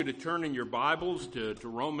To turn in your Bibles to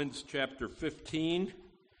Romans chapter 15,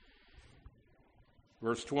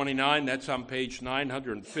 verse 29. That's on page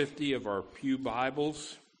 950 of our Pew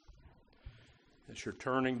Bibles. As you're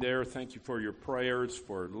turning there, thank you for your prayers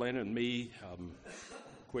for Lynn and me.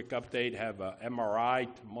 Quick update, have an MRI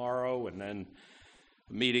tomorrow and then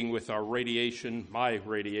a meeting with my radiation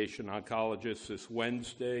oncologist this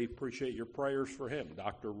Wednesday. Appreciate your prayers for him,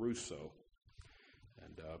 Dr. Russo.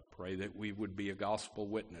 Pray that we would be a gospel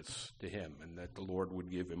witness to him and that the Lord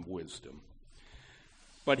would give him wisdom.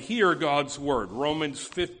 But hear God's word. Romans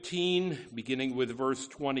 15, beginning with verse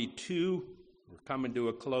 22. We're coming to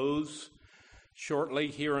a close shortly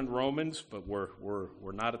here in Romans, but we're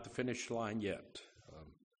not at the finish line yet.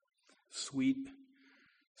 Sweet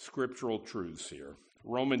scriptural truths here.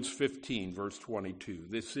 Romans 15, verse 22.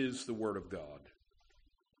 This is the word of God.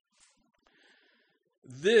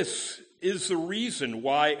 This is the reason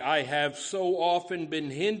why I have so often been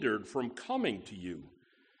hindered from coming to you.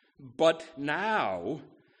 But now,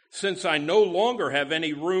 since I no longer have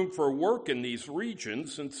any room for work in these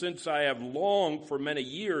regions, and since I have longed for many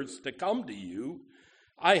years to come to you,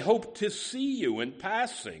 I hope to see you in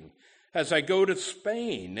passing as I go to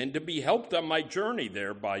Spain and to be helped on my journey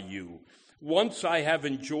there by you, once I have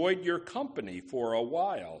enjoyed your company for a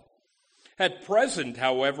while. At present,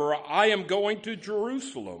 however, I am going to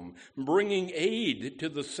Jerusalem, bringing aid to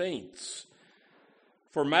the saints.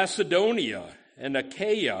 For Macedonia and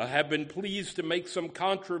Achaia have been pleased to make some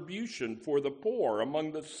contribution for the poor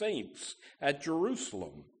among the saints at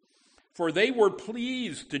Jerusalem. For they were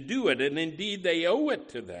pleased to do it, and indeed they owe it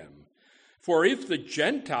to them. For if the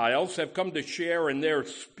Gentiles have come to share in their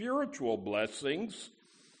spiritual blessings,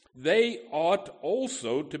 they ought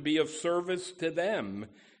also to be of service to them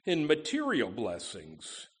in material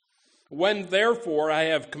blessings. When therefore I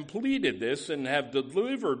have completed this and have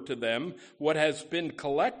delivered to them what has been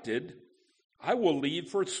collected, I will leave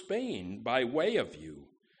for Spain by way of you.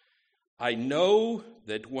 I know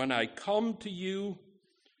that when I come to you,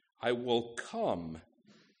 I will come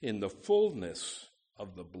in the fullness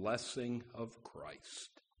of the blessing of Christ.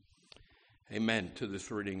 Amen to this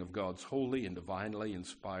reading of God's holy and divinely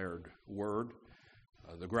inspired word.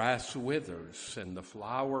 The grass withers and the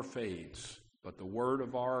flower fades, but the word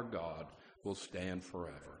of our God will stand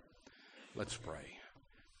forever. Let's pray.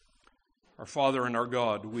 Our Father and our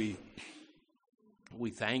God, we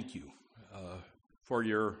thank you for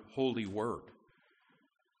your holy word,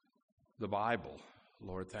 the Bible.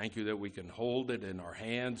 Lord, thank you that we can hold it in our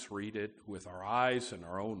hands, read it with our eyes in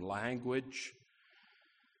our own language.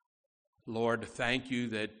 Lord, thank you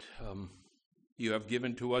that you have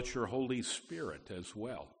given to us your Holy Spirit as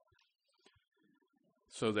well,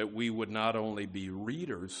 so that we would not only be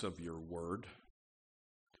readers of your word,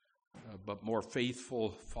 but more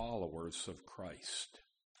faithful followers of Christ,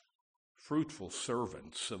 fruitful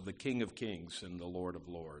servants of the King of Kings and the Lord of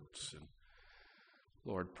Lords. And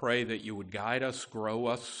Lord, pray that you would guide us, grow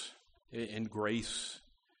us in grace.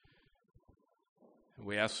 And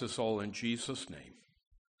we ask this all in Jesus' name.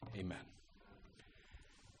 Amen.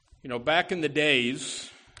 You know, back in the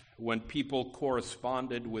days when people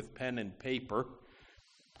corresponded with pen and paper,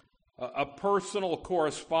 a personal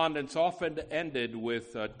correspondence often ended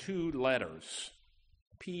with two letters,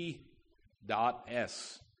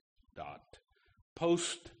 P.S.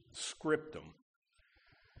 Postscriptum.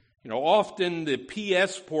 You know, often the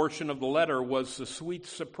P.S. portion of the letter was a sweet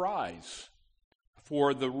surprise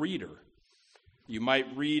for the reader. You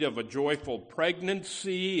might read of a joyful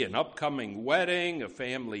pregnancy, an upcoming wedding, a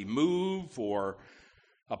family move, or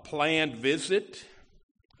a planned visit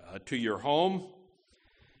to your home.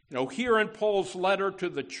 You know, here in Paul's letter to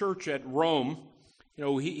the church at Rome, you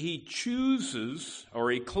know, he chooses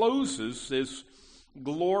or he closes this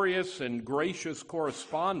glorious and gracious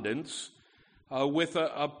correspondence with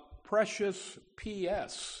a precious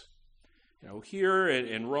P.S. You know, here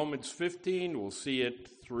in Romans 15, we'll see it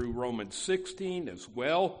through Romans 16 as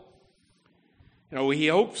well. You know, he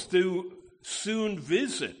hopes to soon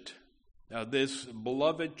visit this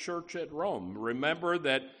beloved church at Rome. Remember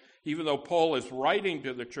that even though Paul is writing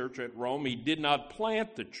to the church at Rome, he did not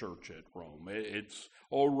plant the church at Rome. It's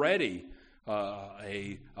already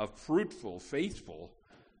a fruitful, faithful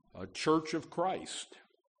church of Christ.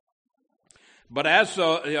 But as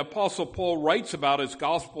the Apostle Paul writes about his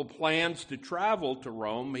gospel plans to travel to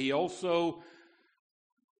Rome, he also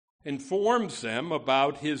informs them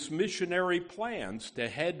about his missionary plans to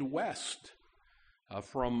head west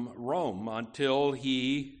from Rome until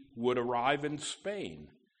he would arrive in Spain.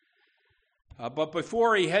 But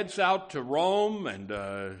before he heads out to Rome and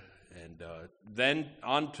then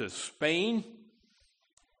on to Spain,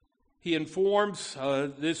 he informs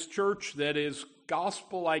this church that his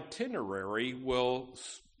gospel itinerary will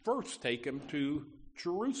first take him to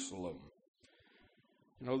Jerusalem.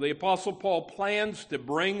 The Apostle Paul plans to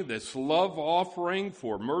bring this love offering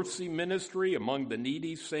for mercy ministry among the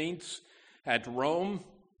needy saints at Rome.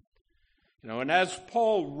 And as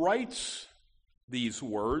Paul writes these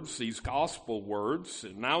words, these gospel words,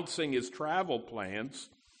 announcing his travel plans,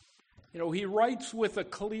 he writes with a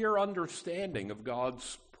clear understanding of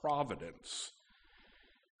God's providence.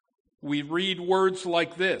 We read words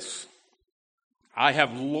like this: I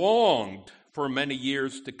have longed for many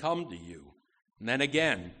years to come to you. And then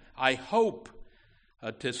again, I hope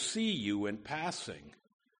to see you in passing.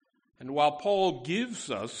 And while Paul gives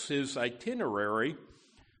us his itinerary,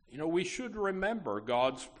 we should remember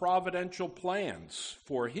God's providential plans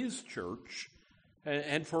for his church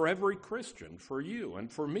and for every Christian, for you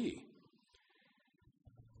and for me.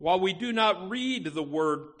 While we do not read the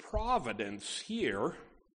word providence here,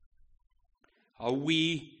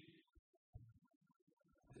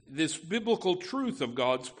 this biblical truth of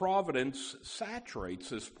God's providence saturates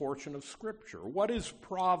this portion of Scripture. What is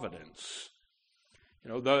providence?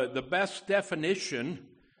 The best definition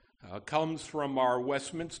comes from our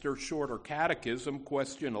Westminster Shorter Catechism,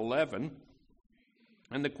 question 11.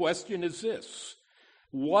 And the question is this: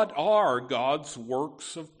 what are God's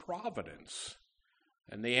works of providence?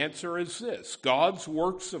 And the answer is this: God's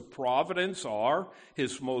works of providence are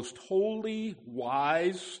his most holy,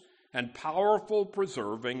 wise, and powerful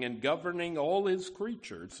preserving and governing all his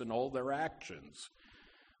creatures and all their actions.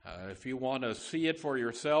 If you want to see it for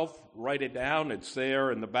yourself, write it down. It's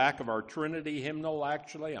there in the back of our Trinity hymnal,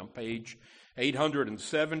 actually, on page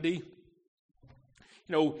 870.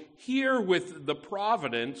 Here with the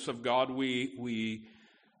providence of God, we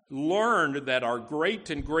learned that our great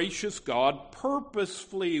and gracious God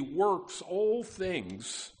purposefully works all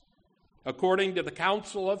things according to the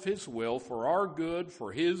counsel of his will, for our good,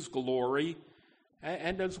 for his glory,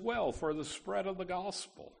 and as well for the spread of the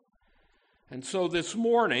gospel. And so this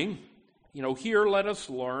morning, here let us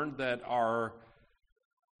learn that our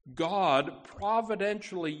God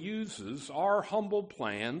providentially uses our humble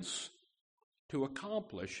plans to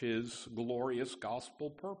accomplish his glorious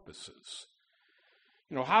gospel purposes.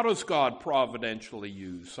 How does God providentially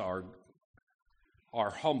use our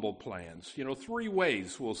humble plans? Three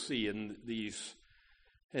ways we'll see in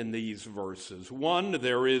these verses. One,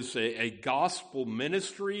 there is a gospel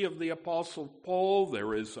ministry of the Apostle Paul.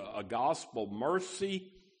 There is a gospel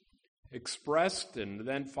mercy expressed, and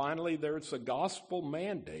then finally there's a gospel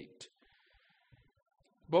mandate.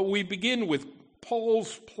 But we begin with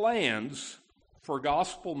Paul's plans for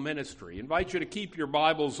gospel ministry. I invite you to keep your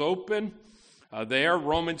Bibles open. There,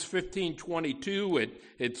 Romans 15:22,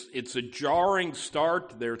 it's a jarring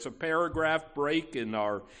start. There's a paragraph break in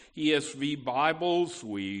our ESV Bibles.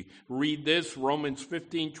 We read this, Romans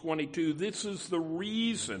 15:22, this is the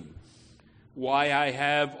reason why I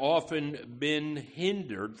have often been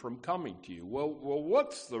hindered from coming to you. Well,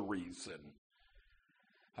 what's the reason?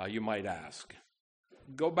 You might ask.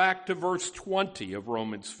 Go back to verse 20 of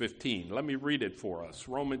Romans 15. Let me read it for us.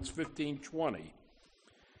 Romans 15:20.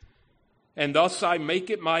 And thus I make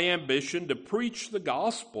it my ambition to preach the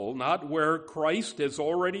gospel, not where Christ has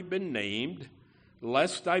already been named,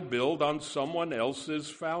 lest I build on someone else's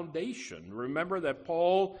foundation. Remember that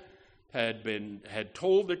Paul had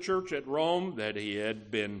told the church at Rome that he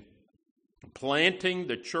had been planting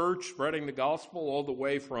the church, spreading the gospel all the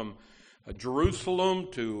way from Jerusalem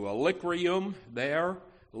to Illyricum there.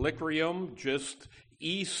 Illyricum, just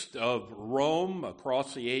east of Rome,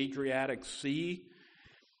 across the Adriatic Sea.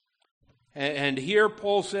 And here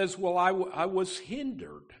Paul says, well, I was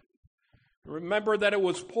hindered. Remember that it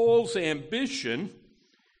was Paul's ambition,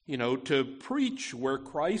 to preach where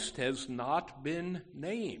Christ has not been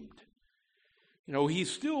named. He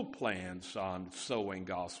still plans on sowing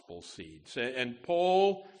gospel seeds. And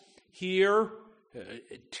Paul here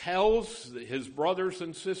tells his brothers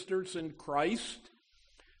and sisters in Christ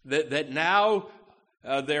that now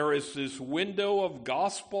there is this window of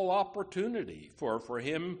gospel opportunity for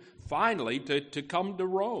him finally to come to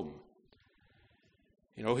Rome.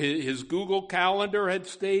 His Google Calendar had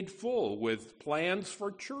stayed full with plans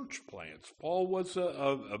for church plants. Paul was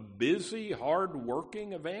a busy,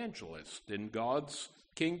 hard-working evangelist in God's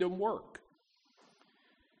kingdom work.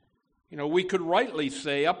 We could rightly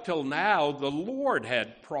say up till now the Lord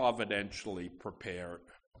had providentially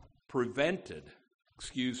prevented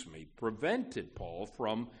Paul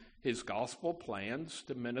from his gospel plans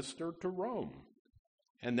to minister to Rome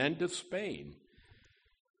and then to Spain.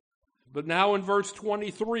 But now in verse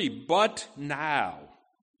 23, but now,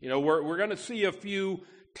 we're going to see a few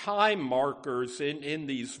time markers in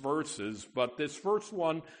these verses, but this first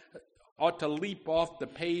one ought to leap off the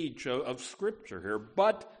page of Scripture here.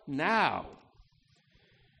 But now,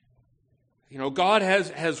 God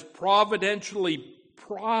has providentially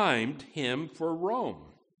primed him for Rome.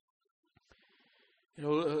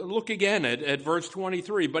 Look again at verse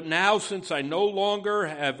 23. But now, since I no longer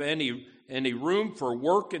have any room for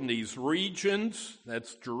work in these regions,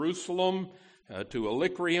 that's Jerusalem to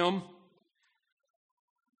Illyricum,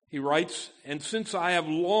 he writes, and since I have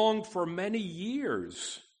longed for many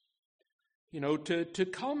years, to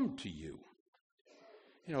come to you.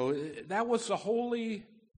 That was the holy,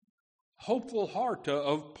 hopeful heart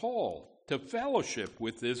of Paul, to fellowship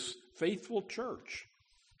with this faithful church.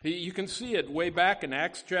 You can see it way back in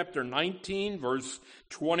Acts chapter 19, verse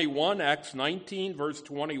 21, Acts 19, verse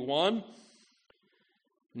 21.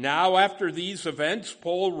 Now, after these events,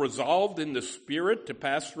 Paul resolved in the Spirit to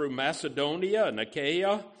pass through Macedonia and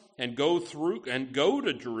Achaia and go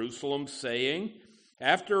to Jerusalem, saying,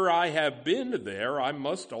 after I have been there, I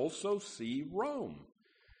must also see Rome.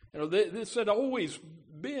 This had always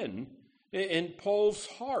been in Paul's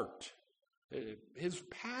heart, his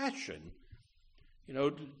passion,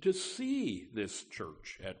 to see this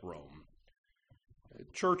church at Rome. The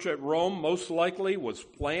church at Rome most likely was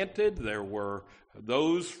planted. There were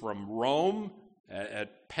those from Rome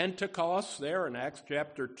at Pentecost there in Acts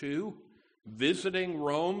chapter 2, visiting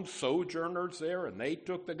Rome, sojourners there, and they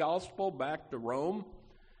took the gospel back to Rome.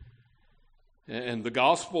 And the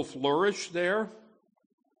gospel flourished there.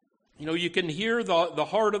 You can hear the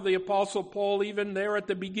heart of the Apostle Paul even there at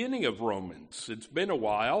the beginning of Romans. It's been a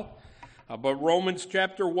while. But Romans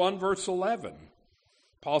chapter 1, verse 11,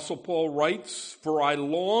 Apostle Paul writes, for I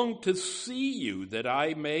long to see you, that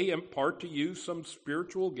I may impart to you some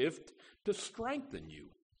spiritual gift to strengthen you.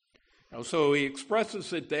 So he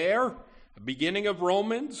expresses it there, the beginning of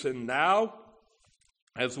Romans, and now,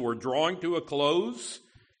 as we're drawing to a close,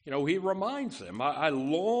 he reminds them, I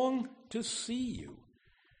long to see you.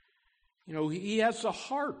 He has a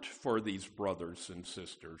heart for these brothers and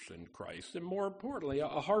sisters in Christ, and more importantly, a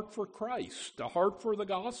heart for Christ, a heart for the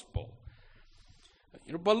gospel.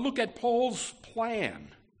 But look at Paul's plan,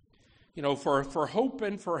 for hope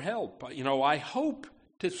and for help. I hope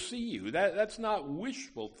to see you. That's not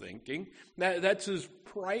wishful thinking. That's his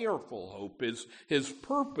prayerful hope, his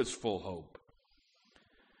purposeful hope.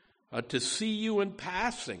 To see you in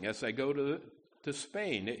passing as I go to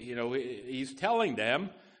Spain. He's telling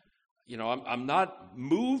them, I'm not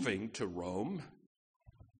moving to Rome.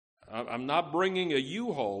 I'm not bringing a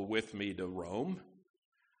U-Haul with me to Rome.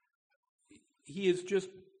 He is just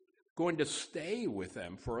going to stay with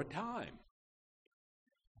them for a time.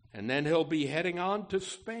 And then he'll be heading on to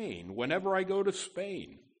Spain whenever I go to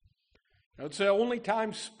Spain. It's the only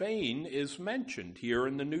time Spain is mentioned here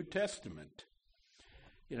in the New Testament.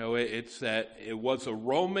 It's that it was a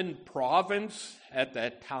Roman province at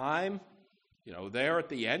that time. There at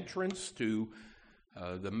the entrance to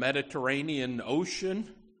the Mediterranean Ocean.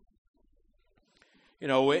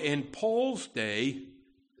 In Paul's day,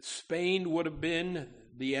 Spain would have been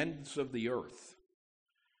the ends of the earth.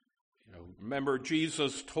 Remember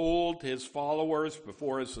Jesus told his followers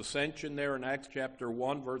before his ascension there in Acts chapter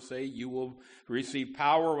 1, verse 8, you will receive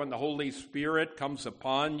power when the Holy Spirit comes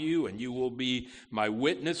upon you, and you will be my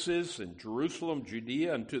witnesses in Jerusalem,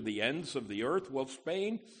 Judea, and to the ends of the earth. Well,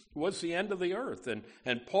 Spain was the end of the earth.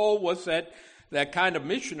 And Paul was that kind of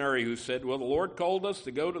missionary who said, well, the Lord called us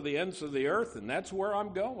to go to the ends of the earth, and that's where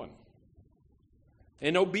I'm going.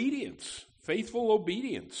 In obedience, faithful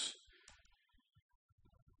obedience.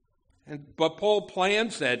 But Paul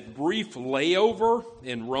plans that brief layover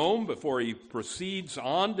in Rome before he proceeds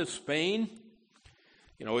on to Spain.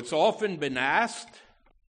 It's often been asked,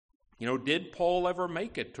 did Paul ever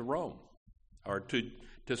make it to Rome or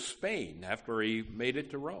to Spain after he made it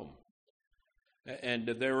to Rome? And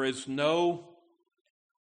there is no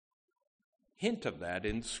hint of that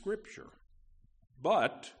in Scripture.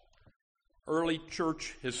 But early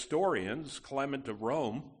church historians, Clement of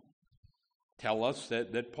Rome, tell us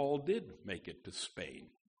that Paul did make it to Spain.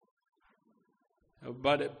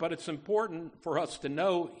 But it's important for us to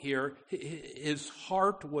know here, his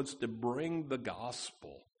heart was to bring the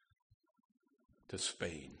gospel to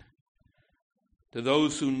Spain, to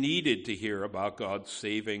those who needed to hear about God's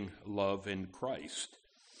saving love in Christ.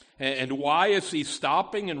 And why is he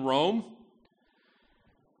stopping in Rome?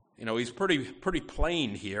 He's pretty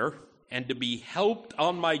plain here. And to be helped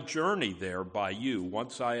on my journey there by you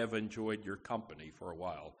once I have enjoyed your company for a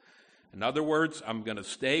while. In other words, I'm going to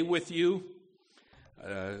stay with you.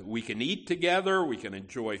 We can eat together, we can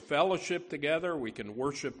enjoy fellowship together, we can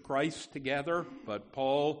worship Christ together, but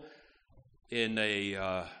Paul, in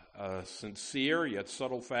a sincere yet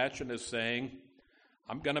subtle fashion, is saying,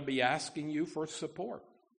 I'm going to be asking you for support.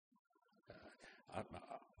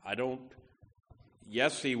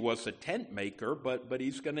 Yes, he was a tent maker, but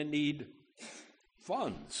he's going to need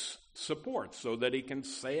funds, support, so that he can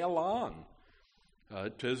sail on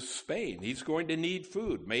to Spain. He's going to need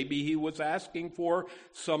food. Maybe he was asking for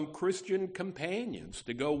some Christian companions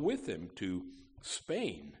to go with him to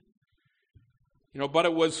Spain. But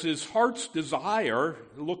it was his heart's desire.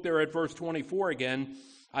 Look there at verse 24 again.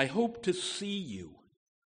 I hope to see you.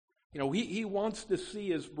 He wants to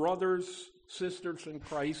see his brothers, sisters in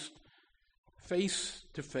Christ face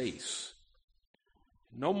to face.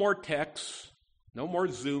 No more texts, no more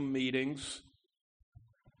Zoom meetings,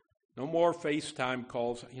 no more FaceTime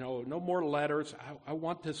calls, no more letters. I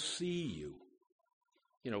want to see you,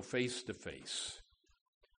 face to face.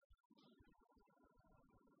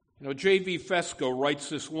 J.V. Fesco writes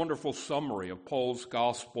this wonderful summary of Paul's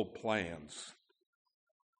gospel plans.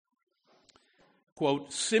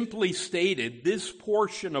 Quote, simply stated, this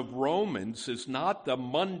portion of Romans is not the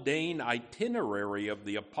mundane itinerary of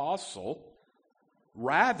the apostle.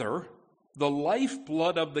 Rather, the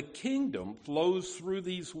lifeblood of the kingdom flows through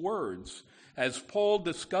these words as Paul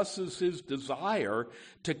discusses his desire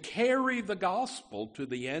to carry the gospel to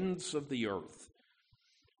the ends of the earth.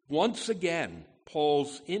 Once again,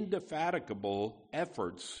 Paul's indefatigable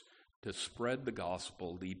efforts to spread the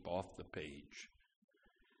gospel leap off the page.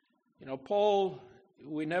 Paul,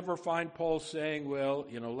 we never find Paul saying, well,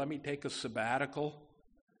 let me take a sabbatical.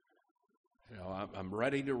 I'm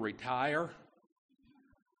ready to retire.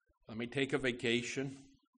 Let me take a vacation.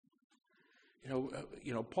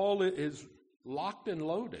 Paul is locked and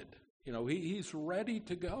loaded. He's ready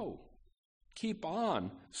to go. Keep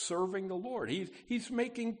on serving the Lord. He's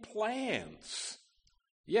making plans.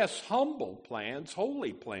 Yes, humble plans,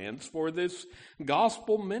 holy plans for this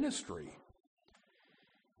gospel ministry.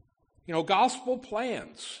 Gospel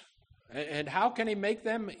plans. And how can he make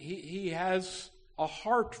them? He has a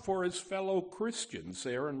heart for his fellow Christians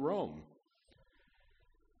there in Rome.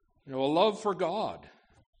 A love for God.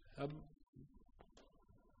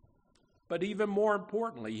 But even more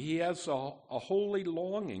importantly, he has a holy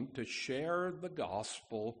longing to share the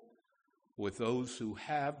gospel with those who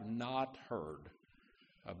have not heard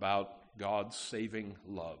about God's saving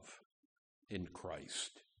love in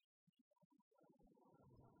Christ.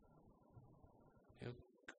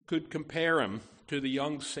 Could compare him to the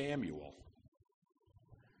young Samuel.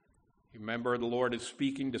 You remember the Lord is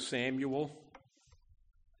speaking to Samuel?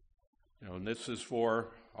 And this is for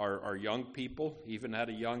our young people, even at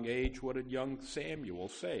a young age. What did young Samuel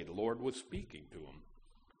say? The Lord was speaking to him.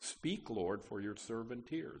 Speak, Lord, for your servant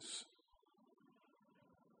hears.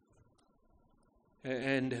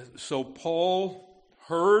 And so Paul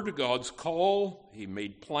heard God's call. He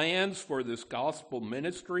made plans for this gospel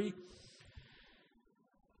ministry.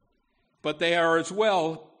 But they are as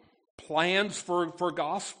well plans for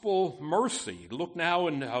gospel mercy. Look now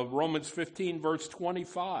in Romans 15, verse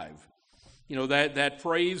 25. That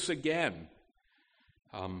phrase again.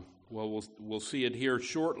 We'll see it here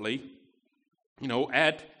shortly.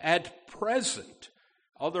 At present.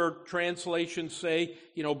 Other translations say,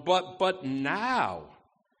 but now.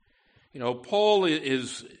 Paul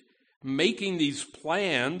is making these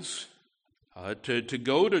plans to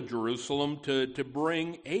go to Jerusalem to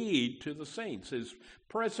bring aid to the saints. His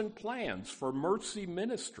present plans for mercy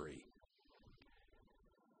ministry.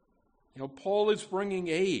 Paul is bringing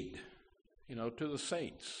aid, to the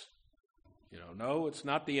saints. No, it's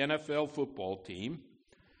not the NFL football team.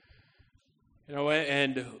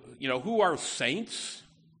 And who are saints?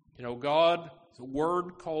 God's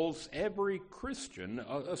word calls every Christian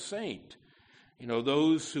a saint.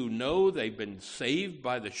 Those who know they've been saved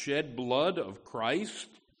by the shed blood of Christ.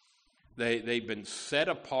 They've been set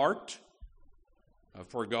apart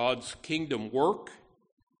for God's kingdom work.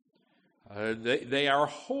 They are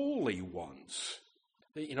holy ones.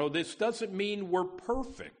 This doesn't mean we're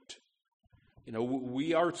perfect.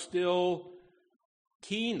 We are still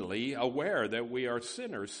keenly aware that we are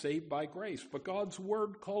sinners saved by grace. But God's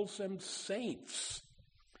word calls them saints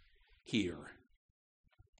here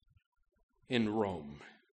in Rome.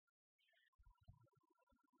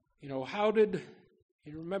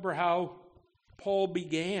 Remember how Paul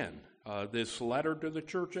began this letter to the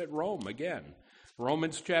church at Rome again.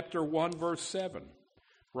 Romans chapter 1, verse 7.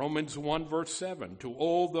 Romans 1, verse 7. To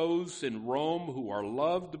all those in Rome who are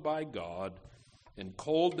loved by God and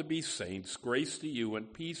called to be saints, grace to you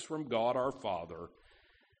and peace from God our Father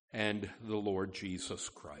and the Lord Jesus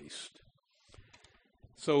Christ.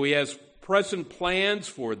 So he has present plans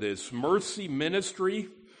for this mercy ministry.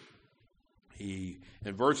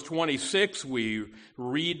 In verse 26, we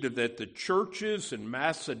read that the churches in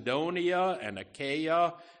Macedonia and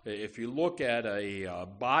Achaia, if you look at a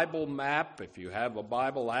Bible map, if you have a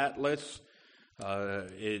Bible atlas,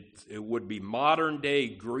 it would be modern-day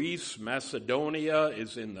Greece. Macedonia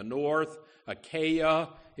is in the north. Achaia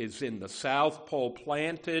is in the south. Paul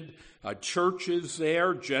planted churches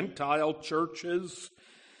there, Gentile churches.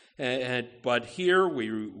 But here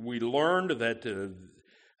we learned that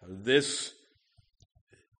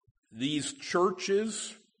these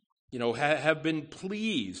churches, have been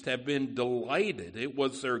pleased, have been delighted. It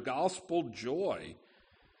was their gospel joy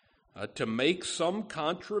to make some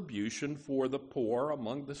contribution for the poor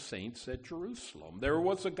among the saints at Jerusalem. There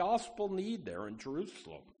was a gospel need there in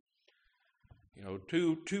Jerusalem.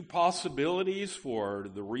 Two possibilities for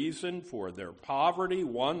the reason for their poverty.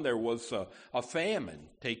 One, there was a famine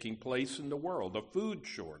taking place in the world, a food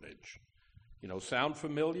shortage. Sound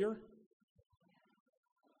familiar?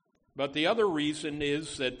 But the other reason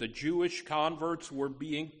is that the Jewish converts were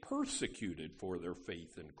being persecuted for their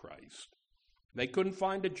faith in Christ. They couldn't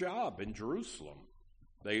find a job in Jerusalem.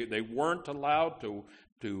 They weren't allowed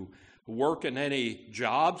to work in any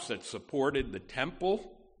jobs that supported the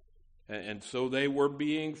temple, and so they were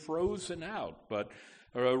being frozen out. But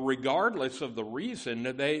regardless of the reason,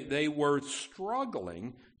 they were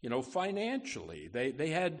struggling, financially. They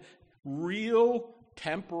had real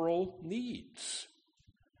temporal needs.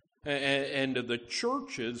 And the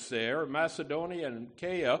churches there, Macedonia and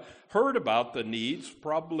Achaia, heard about the needs,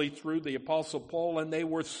 probably through the Apostle Paul, and they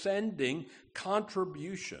were sending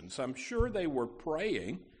contributions. I'm sure they were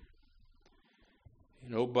praying,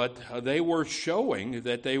 but they were showing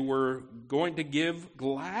that they were going to give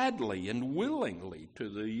gladly and willingly to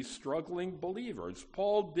these struggling believers.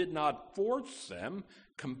 Paul did not force them,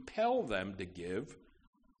 compel them to give.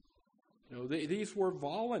 These were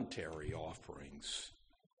voluntary offerings.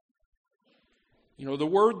 The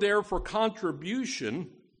word there for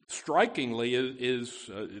contribution, strikingly, is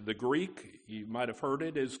the Greek, you might have heard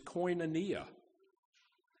it, is koinonia.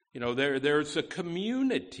 There's a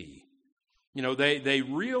community. They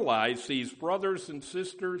realize these brothers and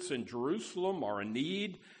sisters in Jerusalem are in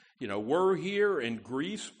need. We're here in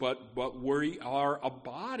Greece, but we are a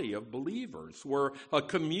body of believers. We're a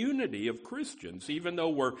community of Christians, even though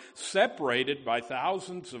we're separated by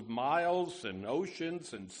thousands of miles and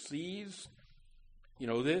oceans and seas.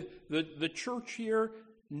 The church here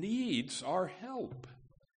needs our help.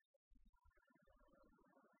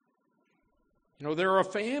 They're a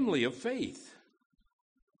family of faith.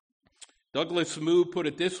 Douglas Moo put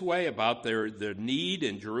it this way about their need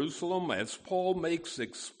in Jerusalem, as Paul makes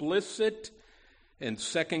explicit in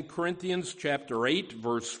 2 Corinthians chapter 8,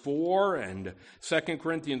 verse 4, and 2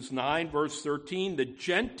 Corinthians 9, verse 13, the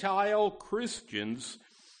Gentile Christians'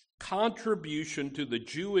 contribution to the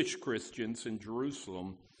Jewish Christians in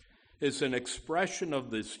Jerusalem is an expression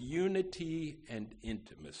of this unity and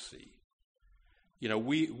intimacy.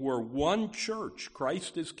 We're one church.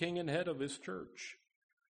 Christ is king and head of his church.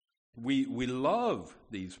 We love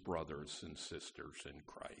these brothers and sisters in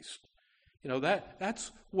Christ.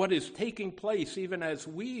 That's what is taking place even as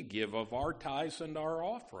we give of our tithes and our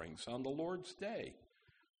offerings on the Lord's Day.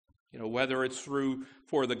 Whether it's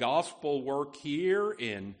for the gospel work here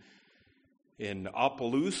in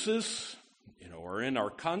Opelousas, or in our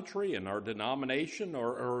country, in our denomination,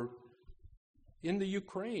 or in the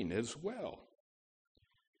Ukraine as well.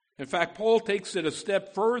 In fact, Paul takes it a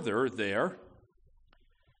step further there.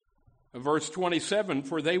 In verse 27,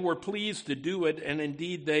 for they were pleased to do it, and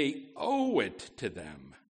indeed they owe it to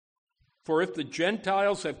them. For if the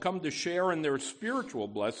Gentiles have come to share in their spiritual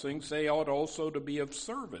blessings, they ought also to be of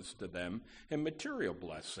service to them in material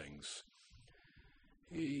blessings.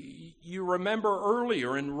 You remember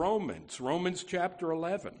earlier in Romans chapter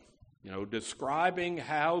 11, describing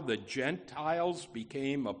how the Gentiles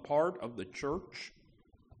became a part of the church.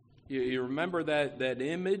 You remember that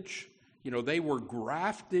image? They were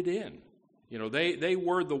grafted in. They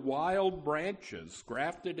were the wild branches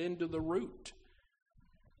grafted into the root.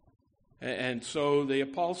 And so the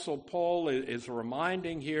Apostle Paul is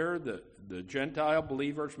reminding here the Gentile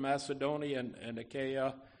believers, Macedonia and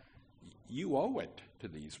Achaia, you owe it to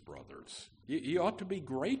these brothers. You ought to be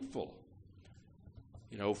grateful,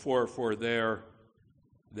 for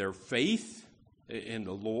their faith in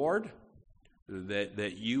the Lord,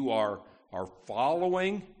 that you are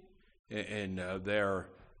following in their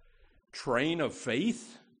train of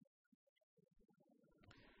faith.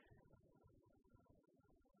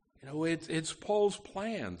 It's Paul's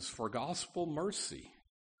plans for gospel mercy.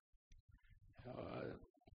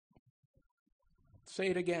 Say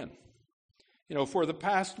it again. For the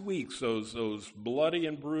past weeks, those bloody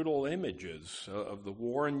and brutal images of the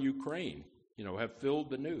war in Ukraine, have filled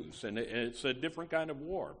the news, and it's a different kind of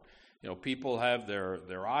war. People have their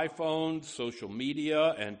iPhones, social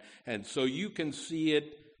media, and so you can see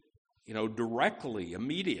it, directly,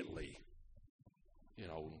 immediately.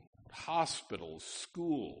 Hospitals,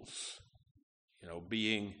 schools,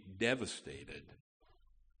 being devastated,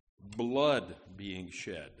 blood being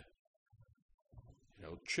shed,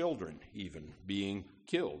 children even being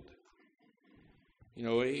killed.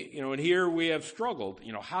 And here we have struggled.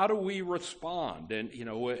 How do we respond?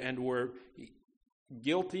 And we're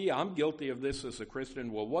guilty. I'm guilty of this as a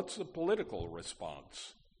Christian. Well, what's the political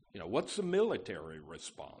response? What's the military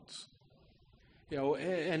response?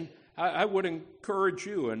 And I would encourage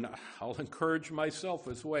you, and I'll encourage myself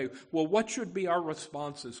as well. Well, what should be our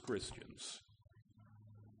response as Christians?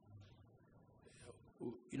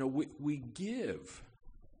 We give.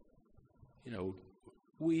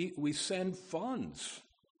 We send funds,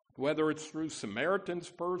 whether it's through Samaritan's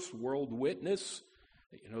Purse, World Witness.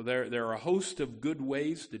 There are a host of good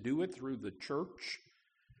ways to do it through the church.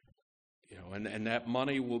 And that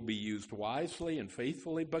money will be used wisely and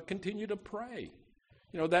faithfully, but continue to pray.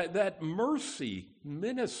 That mercy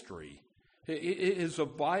ministry is a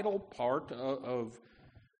vital part of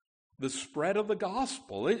the spread of the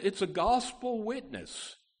gospel. It's a gospel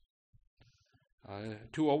witness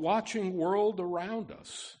to a watching world around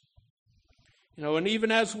us. And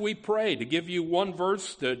even as we pray, to give you one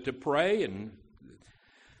verse to pray, and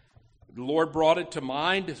the Lord brought it to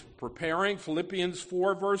mind, preparing Philippians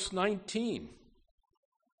 4, verse 19.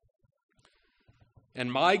 And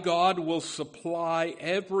my God will supply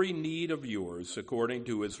every need of yours according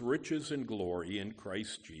to his riches and glory in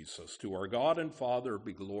Christ Jesus. To our God and Father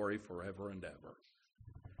be glory forever and ever.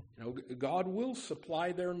 God will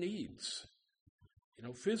supply their needs.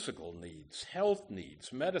 Physical needs, health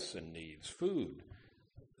needs, medicine needs, food,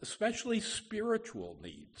 especially spiritual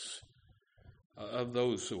needs of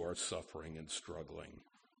those who are suffering and struggling.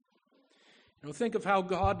 Think of how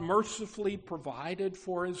God mercifully provided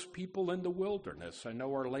for his people in the wilderness. I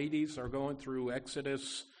know our ladies are going through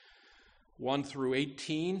Exodus 1 through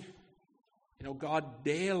 18. God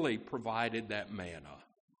daily provided that manna,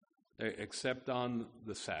 except on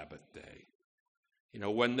the Sabbath day.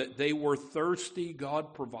 When they were thirsty,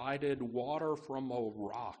 God provided water from a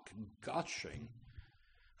rock, gushing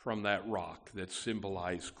from that rock that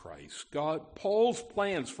symbolized Christ. Paul's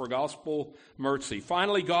plans for gospel mercy.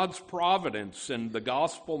 Finally, God's providence and the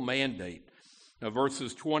gospel mandate.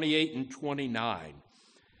 Verses 28 and 29.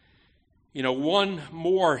 One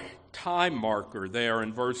more time marker there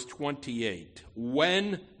in verse 28.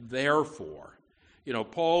 When, therefore.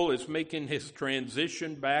 Paul is making his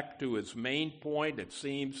transition back to his main point. It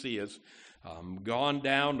seems he has gone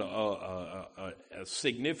down a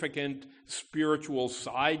significant spiritual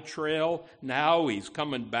side trail. Now he's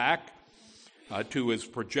coming back to his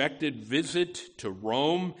projected visit to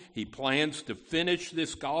Rome. He plans to finish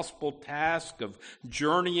this gospel task of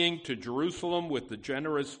journeying to Jerusalem with the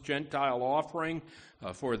generous Gentile offering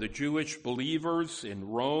for the Jewish believers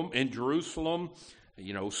in Jerusalem.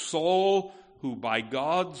 Saul, who by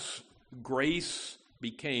God's grace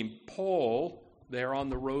became Paul there on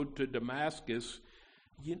the road to Damascus,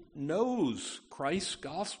 knows Christ's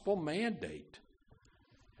gospel mandate.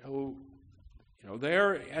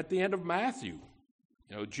 There at the end of Matthew,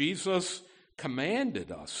 Jesus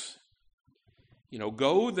commanded us,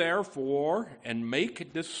 go therefore and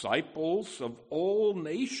make disciples of all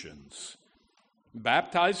nations,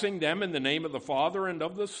 baptizing them in the name of the Father and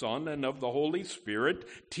of the Son and of the Holy Spirit,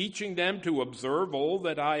 teaching them to observe all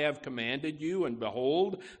that I have commanded you, and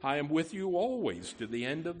behold, I am with you always to the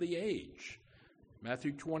end of the age.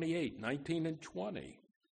 Matthew 28, 19 and 20.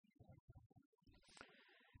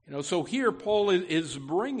 So here Paul is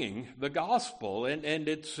bringing the gospel, and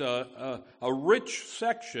it's a rich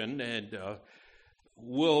section, and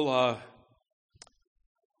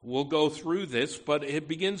We'll go through this, but it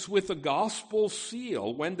begins with a gospel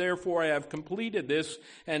seal. When therefore I have completed this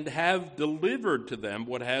and have delivered to them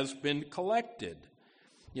what has been collected.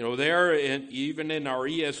 Even in our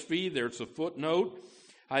ESV, there's a footnote.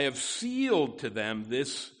 I have sealed to them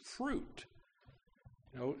this fruit.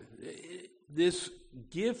 This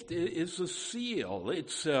gift is a seal.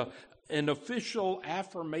 It's an official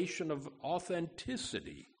affirmation of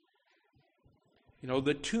authenticity.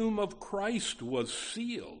 The tomb of Christ was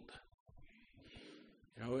sealed.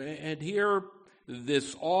 And here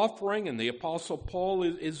this offering, and the Apostle Paul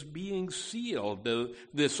is being sealed.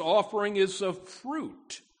 This offering is a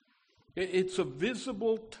fruit. It's a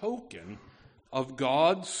visible token of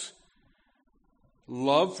God's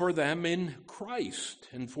love for them in Christ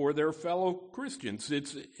and for their fellow Christians.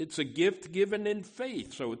 It's a gift given in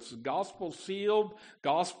faith. So it's gospel sealed,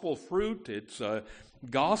 gospel fruit. It's a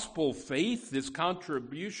gospel faith. This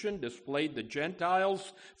contribution displayed the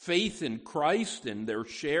Gentiles' faith in Christ and their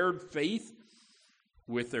shared faith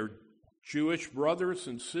with their Jewish brothers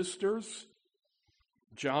and sisters.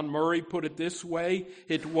 John Murray put it this way: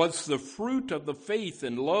 it was the fruit of the faith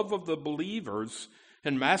and love of the believers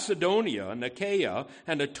in Macedonia and Achaia,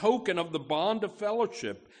 and a token of the bond of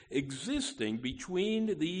fellowship existing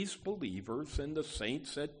between these believers and the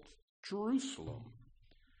saints at Jerusalem.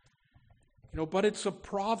 But it's a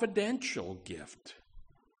providential gift.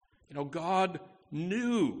 God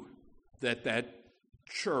knew that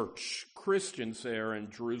church, Christians there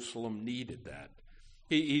in Jerusalem, needed that.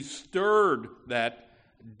 He stirred that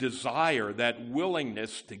desire, that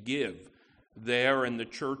willingness to give there in the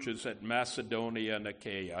churches at Macedonia and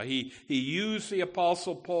Achaia. He used the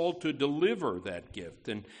Apostle Paul to deliver that gift,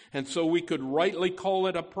 and so we could rightly call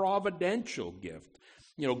it a providential gift.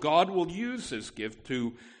 God will use this gift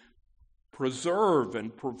to preserve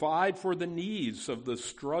and provide for the needs of the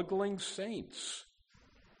struggling saints.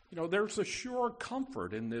 There's a sure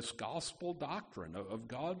comfort in this gospel doctrine of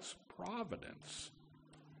God's providence.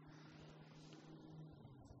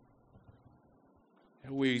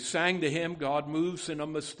 We sang the hymn, God Moves in a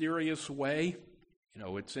Mysterious Way.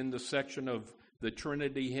 It's in the section of the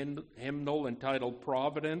Trinity hymnal entitled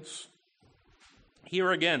Providence.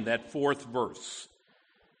 Here again, that fourth verse.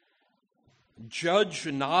 Judge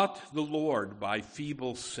not the Lord by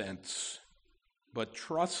feeble sense, but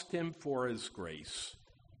trust him for his grace.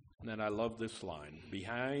 And then I love this line.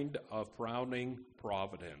 Behind a frowning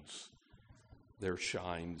providence, there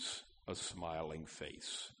shines a smiling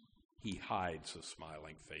face. He hides a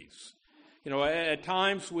smiling face. At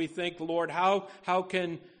times we think, Lord, how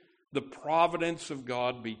can the providence of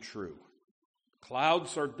God be true?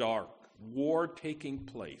 Clouds are dark, war taking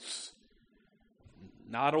place.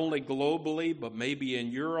 Not only globally, but maybe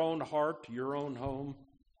in your own heart, your own home.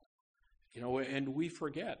 And we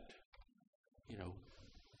forget.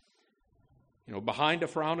 Behind a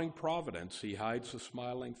frowning providence, he hides a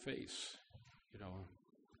smiling face.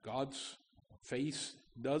 God's face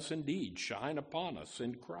does indeed shine upon us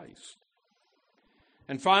in Christ.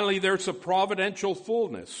 And finally, there's a providential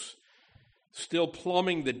fullness. Still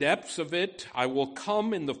plumbing the depths of it, I will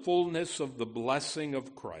come in the fullness of the blessing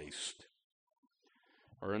of Christ,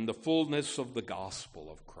 or in the fullness of the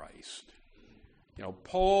gospel of Christ.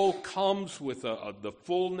 Paul comes with the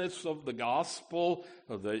fullness of the gospel.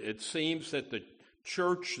 It seems that the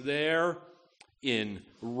church there in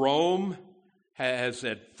Rome has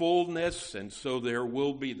that fullness, and so there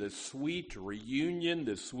will be this sweet reunion,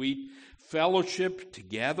 this sweet fellowship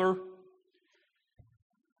together.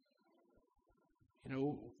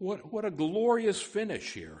 What a glorious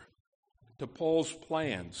finish here to Paul's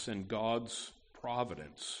plans and God's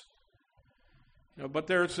providence. But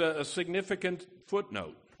there's a significant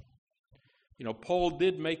footnote. Paul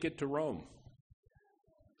did make it to Rome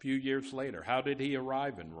a few years later. How did he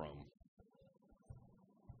arrive in Rome?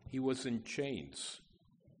 He was in chains.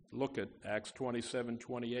 Look at Acts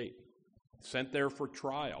 27:28. Sent there for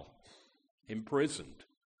trial, imprisoned.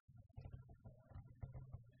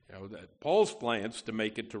 Paul's plans to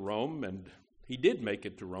make it to Rome, and he did make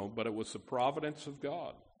it to Rome, but it was the providence of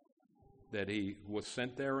God that he was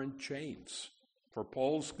sent there in chains for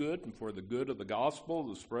Paul's good and for the good of the gospel,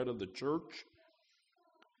 the spread of the church.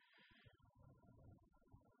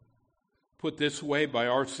 Put this way by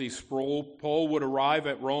R.C. Sproul, Paul would arrive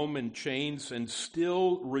at Rome in chains and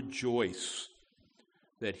still rejoice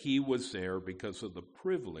that he was there because of the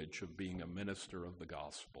privilege of being a minister of the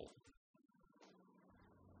gospel.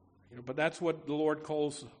 But that's what the Lord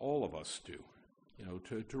calls all of us to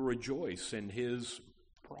rejoice in his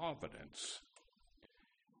providence,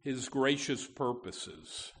 his gracious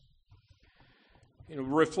purposes.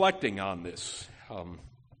 Reflecting on this,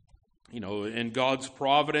 in God's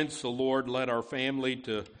providence, the Lord led our family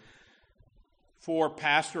to 4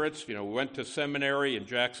 pastorates. We went to seminary in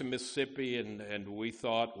Jackson, Mississippi, and we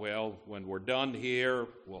thought, well, when we're done here,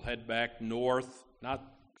 we'll head back north, not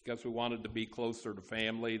because we wanted to be closer to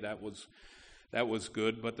family. That was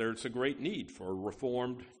good, but there's a great need for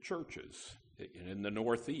Reformed churches in the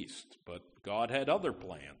Northeast. But God had other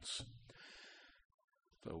plans.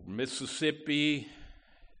 So Mississippi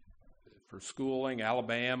for schooling,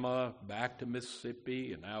 Alabama, back to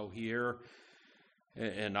Mississippi, and now here.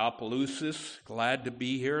 In Opelousas, glad to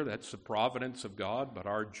be here. That's the providence of God, but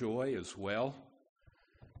our joy as well.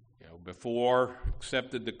 Before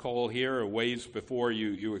accepted the call here, or ways before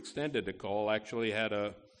you extended the call, actually had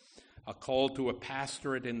a call to a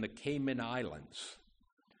pastorate in the Cayman Islands.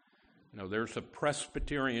 There's a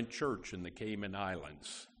Presbyterian church in the Cayman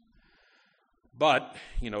Islands. But,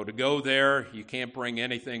 to go there, you can't bring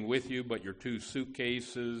anything with you but your 2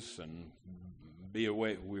 suitcases and be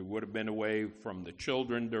away. We would have been away from the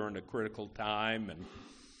children during a critical time.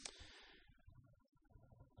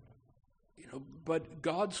 But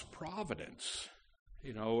God's providence,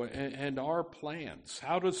 and our plans.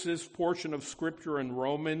 How does this portion of Scripture in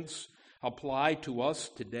Romans apply to us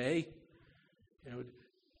today?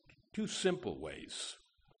 2 simple ways.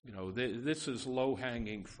 This is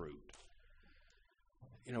low-hanging fruit.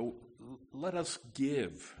 Let us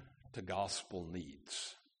give to gospel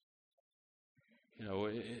needs.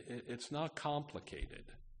 It's not complicated.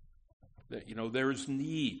 There's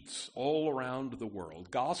needs all around the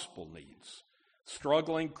world, gospel needs,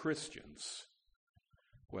 struggling Christians,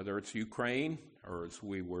 whether it's Ukraine or, as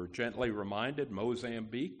we were gently reminded,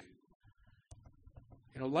 Mozambique.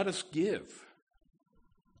 Let us give.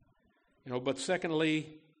 But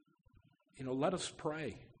secondly, let us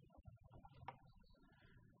pray.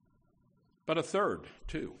 But a third,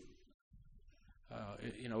 too.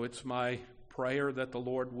 It's my prayer that the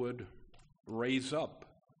Lord would raise up,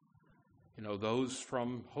 those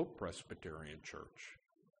from Hope Presbyterian Church.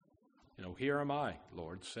 Here am I,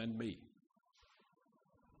 Lord, send me.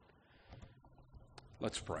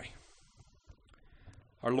 Let's pray.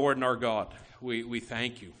 Our Lord and our God, we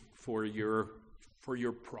thank you for your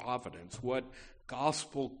providence. What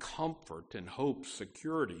gospel comfort and hope,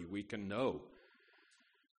 security we can know.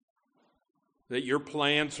 That your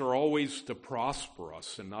plans are always to prosper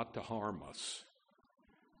us and not to harm us.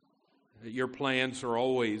 That your plans are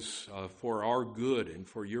always for our good and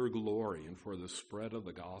for your glory and for the spread of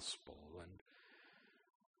the gospel.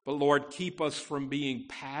 But Lord, keep us from being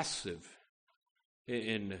passive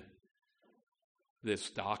in this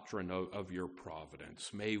doctrine of your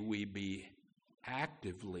providence. May we be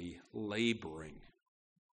actively laboring,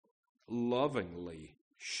 lovingly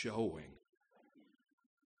showing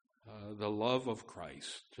the love of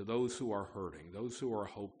Christ to those who are hurting, those who are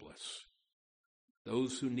hopeless,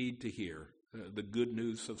 those who need to hear the good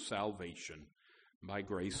news of salvation by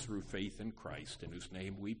grace through faith in Christ, in whose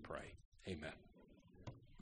name we pray. Amen.